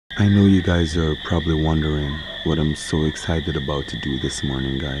I know you guys are probably wondering what I'm so excited about to do this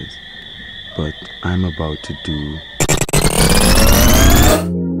morning, guys. But I'm about to do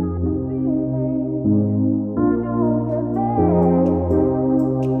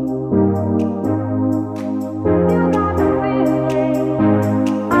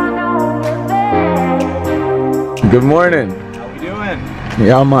Good morning. How we doing?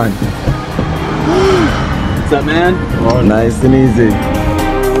 Yeah, man. What's up, man? Oh, nice and easy.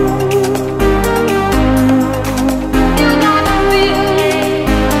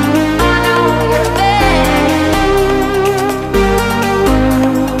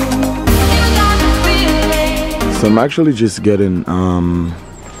 So I'm actually just getting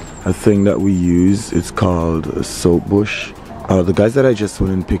a thing that we use. It's called a soap bush. The guys that I just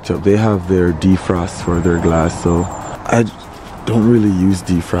went and picked up, they have their defrost for their glass, so I don't really use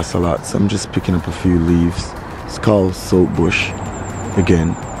defrost a lot, so I'm just picking up a few leaves. It's called soap bush,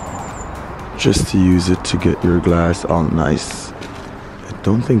 again, just to use it to get your glass all nice. I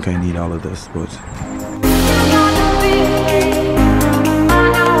don't think I need all of this, but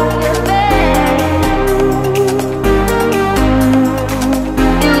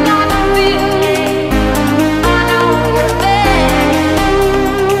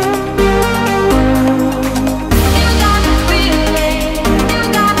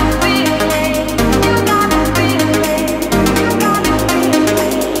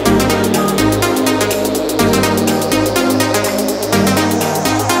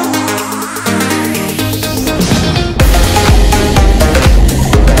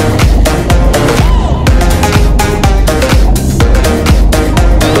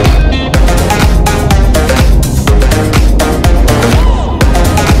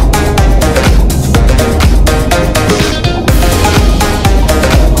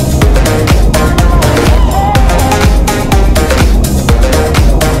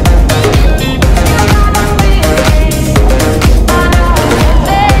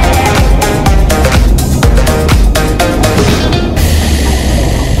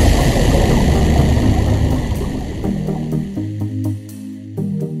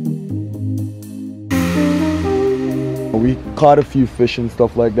we caught a few fish and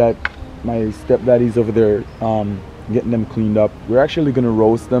stuff like that. My stepdaddy's over there getting them cleaned up. We're actually gonna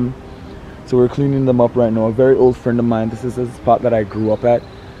roast them, so we're cleaning them up right now. A very old friend of mine, this is a spot that I grew up at,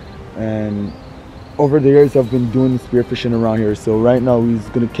 and over the years I've been doing spearfishing around here. So right now he's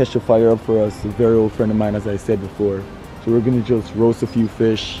gonna catch a fire up for us. A very old friend of mine, as I said before. So we're gonna just roast a few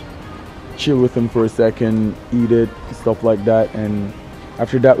fish, chill with them for a second, eat it, stuff like that, and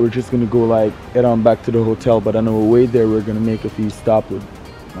after that we're just gonna go like head on back to the hotel. But on our way there we're gonna make a few stops with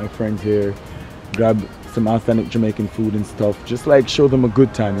my friends here, grab some authentic Jamaican food and stuff, just like show them a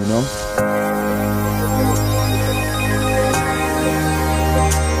good time, you know.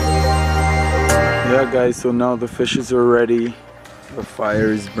 Yeah guys, so now the fishes are ready, the fire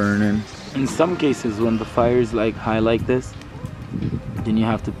is burning. In some cases when the fire is like high like this, then you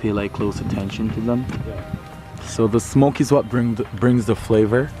have to pay like close attention to them. So the smoke is what brings the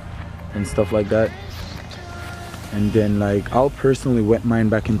flavor and stuff like that. And then like I'll personally wet mine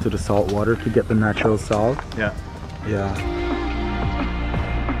back into the salt water to get the natural salt. Yeah. Yeah.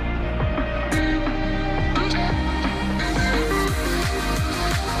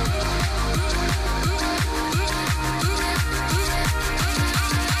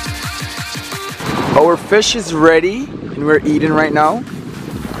 Our fish is ready and we're eating right now.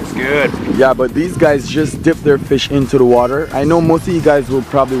 Good. Yeah, but these guys just dip their fish into the water. I know most of you guys will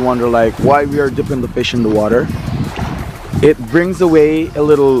probably wonder like why we are dipping the fish in the water. It brings away a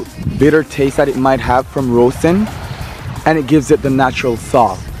little bitter taste that it might have from roasting, and it gives it the natural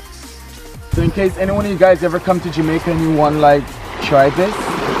salt. So in case any one of you guys ever come to Jamaica and you want to like try this,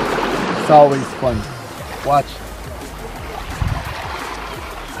 it's always fun. Watch.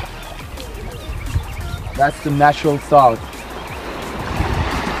 That's the natural salt.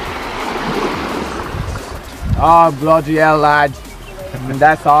 Oh, bloody hell, lad.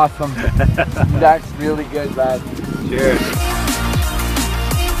 That's awesome. That's really good, lad. Cheers.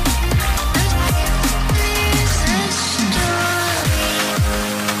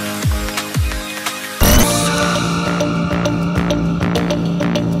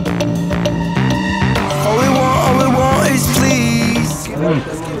 All we want is please.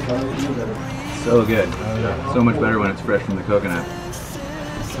 So good. So much better when it's fresh from the coconut. It's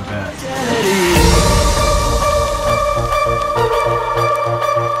the best.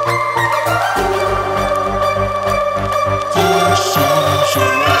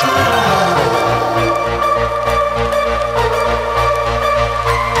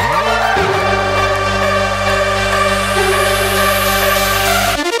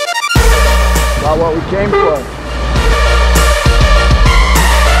 got what we came for.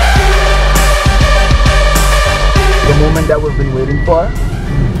 The moment that we've been waiting for.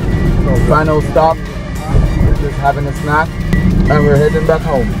 Final stop. We're just having a snack and we're heading back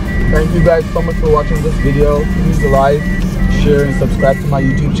home. Thank you guys so much for watching this video. Please like, share and subscribe to my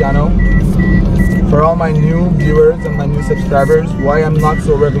YouTube channel. For all my new viewers and my new subscribers, why I'm not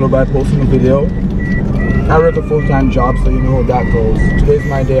so regular by posting a video. I work a full-time job, so you know how that goes. Today's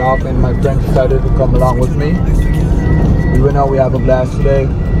my day off and my friend decided to come along with me. We went out, we have a blast today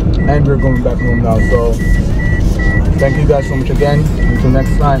and we're going back home now. So thank you guys so much again. Until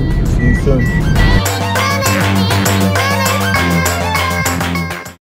next time, see you soon.